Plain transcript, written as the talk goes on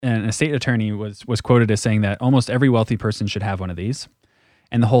an estate attorney was quoted as saying that almost every wealthy person should have one of these.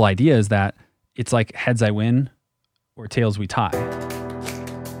 And the whole idea is that it's like heads I win or tails we tie.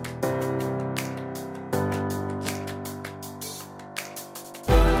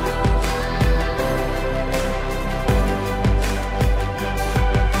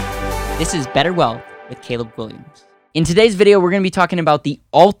 This is Better Wealth with Caleb Williams. In today's video, we're going to be talking about the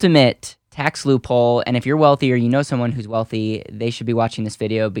ultimate tax loophole. And if you're wealthy or you know someone who's wealthy, they should be watching this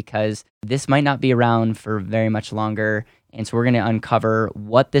video because this might not be around for very much longer. And so we're going to uncover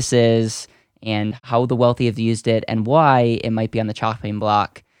what this is and how the wealthy have used it and why it might be on the chopping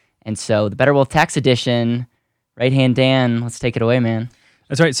block. And so the Better Wealth Tax Edition, right hand Dan, let's take it away, man.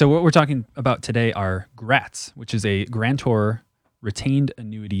 That's right. So what we're talking about today are GRATs, which is a grantor retained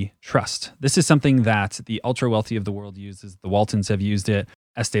annuity trust. This is something that the ultra wealthy of the world uses. The Waltons have used it.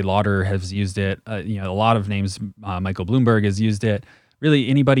 Estee Lauder has used it. A lot of names. Michael Bloomberg has used it. Really,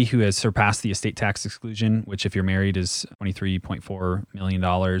 anybody who has surpassed the estate tax exclusion, which if you're married is $23.4 million.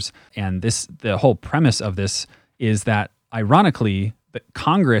 And the whole premise of this is that, ironically, that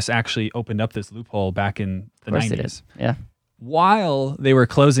Congress actually opened up this loophole back in the 90s. Yeah. While they were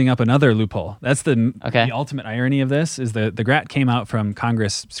closing up another loophole. That's the ultimate irony of this, is the GRAT came out from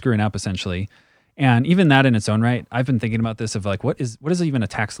Congress screwing up, essentially. And even that in its own right, I've been thinking about this of like, what does even a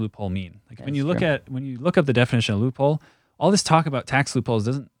tax loophole mean? Like when you look up the definition of loophole, all this talk about tax loopholes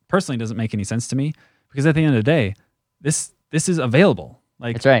doesn't make any sense to me, because at the end of the day, this is available.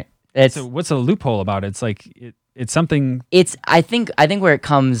 Like that's right. So what's a loophole about it? It's like it's something. I think where it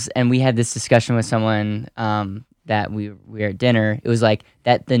comes, and we had this discussion with someone that we were at dinner. It was like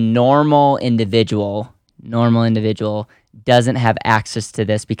that the normal individual doesn't have access to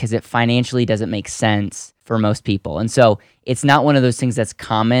this because it financially doesn't make sense for most people. And so it's not one of those things that's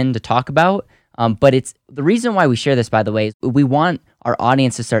common to talk about. But it's the reason why we share this, by the way, is we want our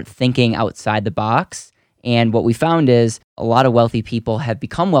audience to start thinking outside the box. And what we found is a lot of wealthy people have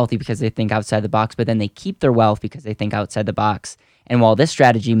become wealthy because they think outside the box, but then they keep their wealth because they think outside the box. And while this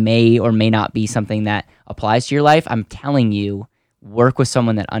strategy may or may not be something that applies to your life, I'm telling you, work with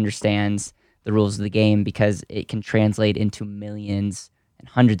someone that understands the rules of the game, because it can translate into millions and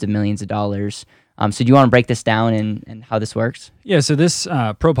hundreds of millions of dollars. So do you want to break this down and how this works? Yeah, so this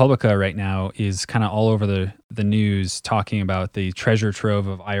ProPublica right now is kind of all over the news talking about the treasure trove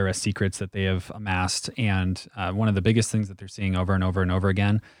of IRS secrets that they have amassed. And one of the biggest things that they're seeing over and over and over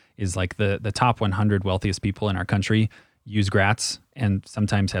again is like the top 100 wealthiest people in our country use GRATs and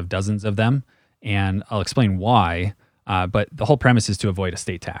sometimes have dozens of them. And I'll explain why. But the whole premise is to avoid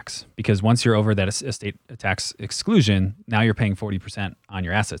estate tax, because once you're over that estate tax exclusion, now you're paying 40% on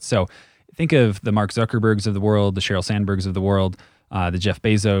your assets. So think of the Mark Zuckerbergs of the world, the Sheryl Sandbergs of the world, the Jeff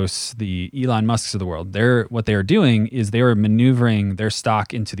Bezos, the Elon Musks of the world. What they are doing is they are maneuvering their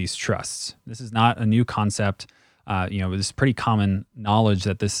stock into these trusts. This is not a new concept. It's pretty common knowledge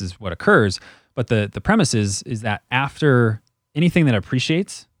that this is what occurs. But the premise is that after anything that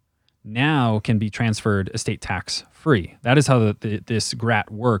appreciates now can be transferred estate tax free. That is how this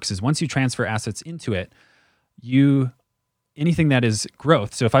GRAT works, is once you transfer assets into it, anything that is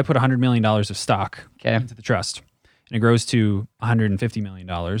growth. So if I put $100 million of stock into the trust and it grows to $150 million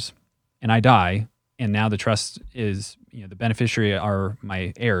and I die, and now the trust is, the beneficiary are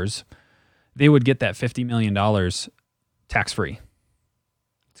my heirs, they would get that $50 million tax free.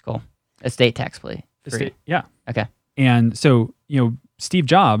 It's cool. Estate tax free. Yeah. Okay. And so, Steve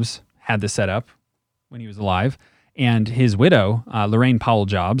Jobs had this set up when he was alive, and his widow, Lorraine Powell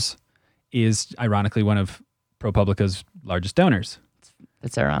Jobs, is ironically one of ProPublica's largest donors.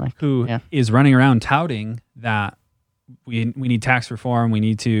 That's ironic. Who is running around touting that we need tax reform, we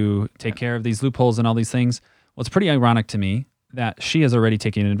need to take care of these loopholes and all these things. Well, it's pretty ironic to me that she has already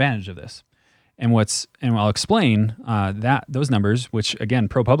taken advantage of this. And I'll explain those numbers, which again,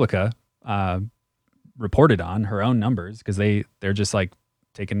 ProPublica reported on her own numbers, because they're just like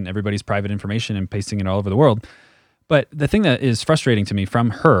taking everybody's private information and pasting it all over the world. But the thing that is frustrating to me from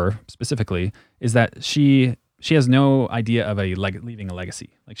her specifically is that she has no idea of leaving a legacy.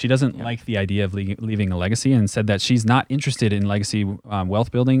 Like, she doesn't like the idea of leaving a legacy, and said that she's not interested in legacy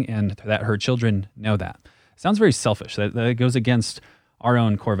wealth building, and that her children know that. It sounds very selfish. That goes against our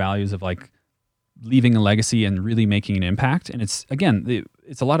own core values of like leaving a legacy and really making an impact. And it's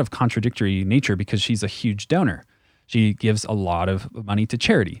a lot of contradictory nature, because she's a huge donor. She gives a lot of money to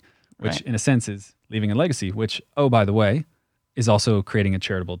charity, which in a sense is leaving a legacy, which, oh, by the way, is also creating a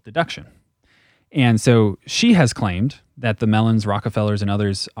charitable deduction. And so she has claimed that the Mellons, Rockefellers, and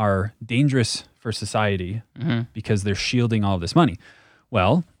others are dangerous for society because they're shielding all of this money.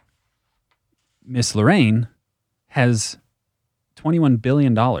 Well, Miss Lorraine has $21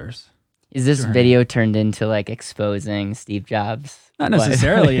 billion. Is this Sure. video turned into like exposing Steve Jobs? Not What?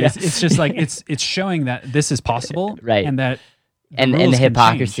 necessarily. Yeah. It's just like it's showing that this is possible, Right. And that and rules the can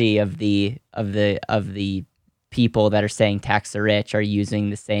hypocrisy of the people that are saying tax the rich are using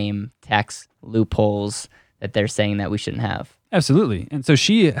the same tax loopholes that they're saying that we shouldn't have. Absolutely. And so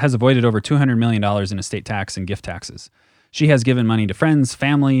she has avoided over $200 million in estate tax and gift taxes. She has given money to friends,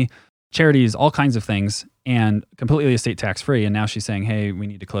 family, charities, all kinds of things, and completely estate tax free. And now she's saying, hey, we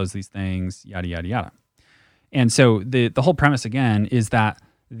need to close these things, yada, yada, yada. And so the whole premise, again, is that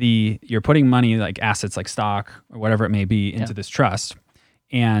you're putting money, like assets like stock or whatever it may be, into this trust,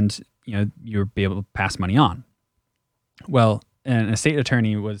 and you'll be able to pass money on. Well, an estate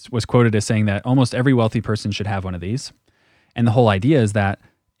attorney was quoted as saying that almost every wealthy person should have one of these. And the whole idea is that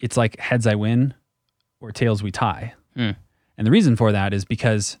it's like heads I win or tails we tie. And the reason for that is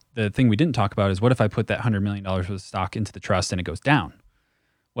because the thing we didn't talk about is, what if I put that $100 million worth of stock into the trust and it goes down?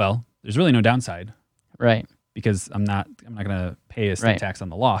 Well, there's really no downside. Right. Because I'm not going to pay estate tax on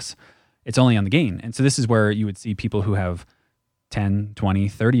the loss. It's only on the gain. And so this is where you would see people who have 10, 20,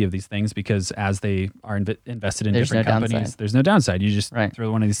 30 of these things, because as they are invested in different companies, there's no downside. You just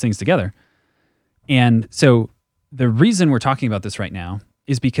throw one of these things together. And so the reason we're talking about this right now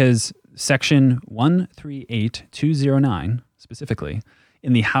is because Section 138209, specifically,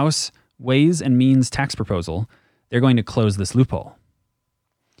 in the House Ways and Means tax proposal, they're going to close this loophole.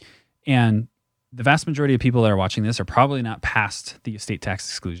 And the vast majority of people that are watching this are probably not past the estate tax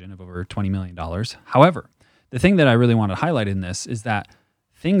exclusion of over $20 million. However, the thing that I really want to highlight in this is that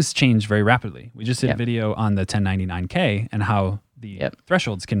things change very rapidly. We just did a video on the 1099K and how the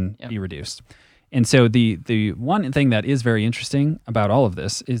thresholds can be reduced. And so the one thing that is very interesting about all of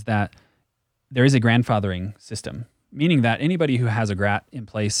this is that there is a grandfathering system, meaning that anybody who has a GRAT in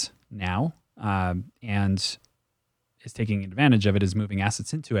place now and is taking advantage of it, is moving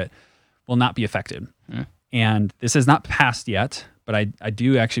assets into it, will not be affected. And this has not passed yet, but I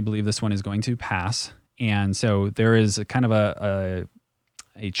do actually believe this one is going to pass. And so there is a kind of a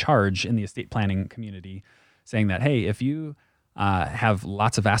charge in the estate planning community saying that, hey, if you have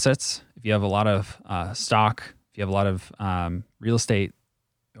lots of assets, if you have a lot of stock, if you have a lot of real estate,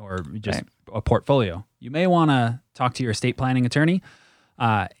 or just a portfolio, you may want to talk to your estate planning attorney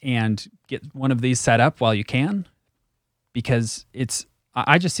and get one of these set up while you can, because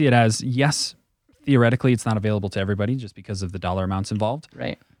I just see it as, yes, theoretically it's not available to everybody just because of the dollar amounts involved.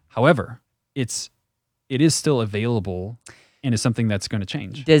 Right. However, it is still available and is something that's going to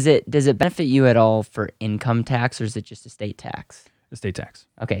change. Does it benefit you at all for income tax, or is it just estate tax? Estate tax.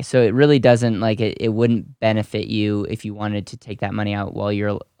 Okay, so it really doesn't, like, it wouldn't benefit you if you wanted to take that money out while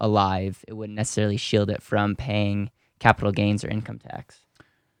you're alive. It wouldn't necessarily shield it from paying capital gains or income tax.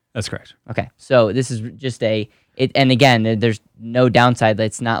 That's correct. Okay, so this is just and again, there's no downside.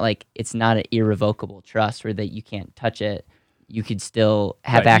 It's not an irrevocable trust where that you can't touch it. You could still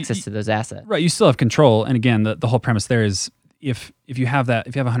have access to those assets. Right, you still have control. And again, the whole premise there is, if you have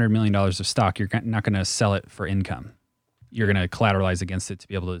 $100 million of stock, you're not going to sell it for income. You're going to collateralize against it to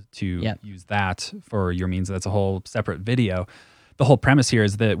be able to use that for your means. That's a whole separate video. The whole premise here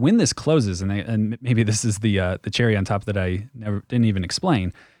is that when this closes, and maybe this is the cherry on top that I didn't even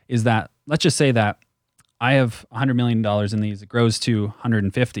explain, is that, let's just say that I have $100 million in these, it grows to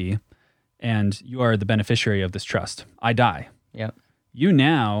 150, and you are the beneficiary of this trust. I die. Yep. You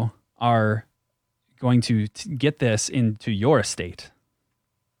now are going to get this into your estate.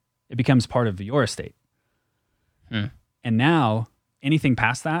 It becomes part of your estate. And now anything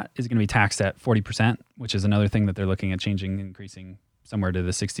past that is going to be taxed at 40%, which is another thing that they're looking at changing, increasing somewhere to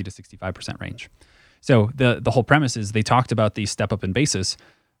the 60 to 65% range. So the whole premise is they talked about the step up in basis,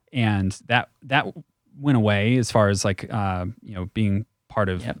 and that went away as far as being part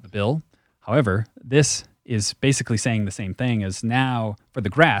of the bill. However, this is basically saying the same thing as, now for the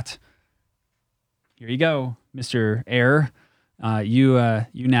GRAT, here you go, Mr. Heir. You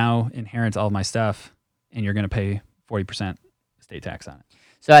now inherit all of my stuff, and you're going to pay 40% estate tax on it.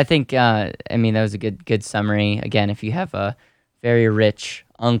 So I think, that was a good summary. Again, if you have a very rich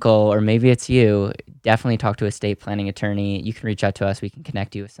uncle, or maybe it's you, definitely talk to a estate planning attorney. You can reach out to us. We can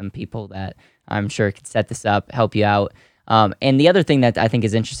connect you with some people that I'm sure can set this up, help you out. And the other thing that I think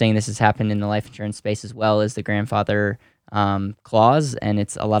is interesting, this has happened in the life insurance space as well, is the grandfather clause. And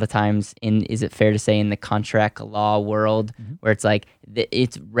it's a lot of times is it fair to say, in the contract law world, where it's like,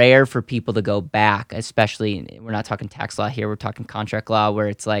 it's rare for people to go back, especially, we're not talking tax law here, we're talking contract law, where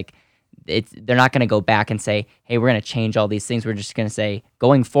it's like, they're not going to go back and say, hey, we're going to change all these things. We're just going to say,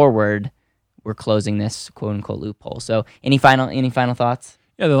 going forward, we're closing this quote unquote loophole. So any final thoughts?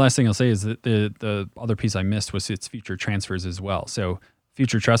 Yeah, the last thing I'll say is that the other piece I missed was its future transfers as well. So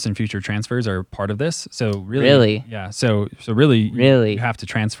future trusts and future transfers are part of this. So Really? Yeah. So really, Really? you have to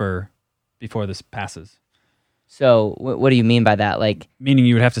transfer before this passes. So what do you mean by that? Like, Meaning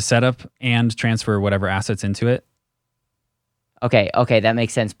you would have to set up and transfer whatever assets into it. okay, that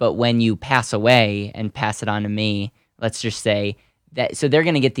makes sense. But when you pass away and pass it on to me, let's just say that, so they're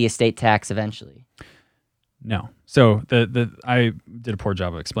going to get the estate tax eventually. No. So I did a poor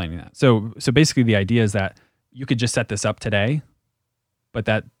job of explaining that. So basically the idea is that you could just set this up today, but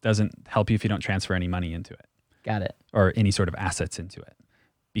that doesn't help you if you don't transfer any money into it Got it. or any sort of assets into it,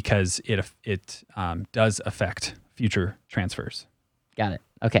 because it does affect future transfers. Got it.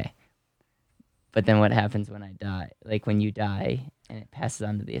 Okay. But then what happens when I die? Like when you die and it passes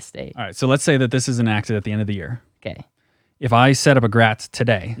on to the estate. All right. So let's say that this is enacted at the end of the year. Okay. If I set up a GRAT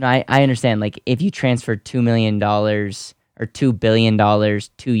today, No, I understand. Like if you transfer $2 million or $2 billion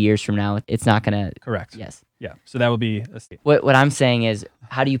 2 years from now, it's not going to. correct? Yes. Yeah. So that would be estate. What I'm saying is,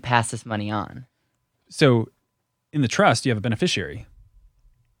 how do you pass this money on? So in the trust, you have a beneficiary.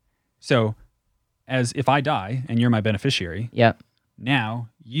 So as if I die and you're my beneficiary, Yep. now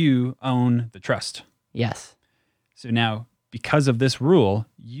you own the trust. Yes. So now, because of this rule,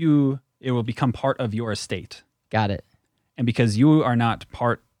 it will become part of your estate. Got it. And because you were not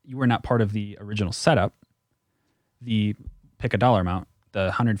part of the original setup, pick a dollar amount,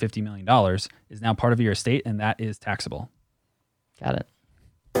 the $150 million is now part of your estate, and that is taxable. Got it.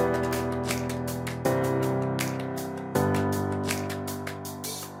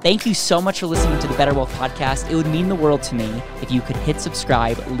 Thank you so much for listening to the Better Wealth Podcast. It would mean the world to me if you could hit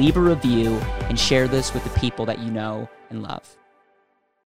subscribe, leave a review, and share this with the people that you know and love.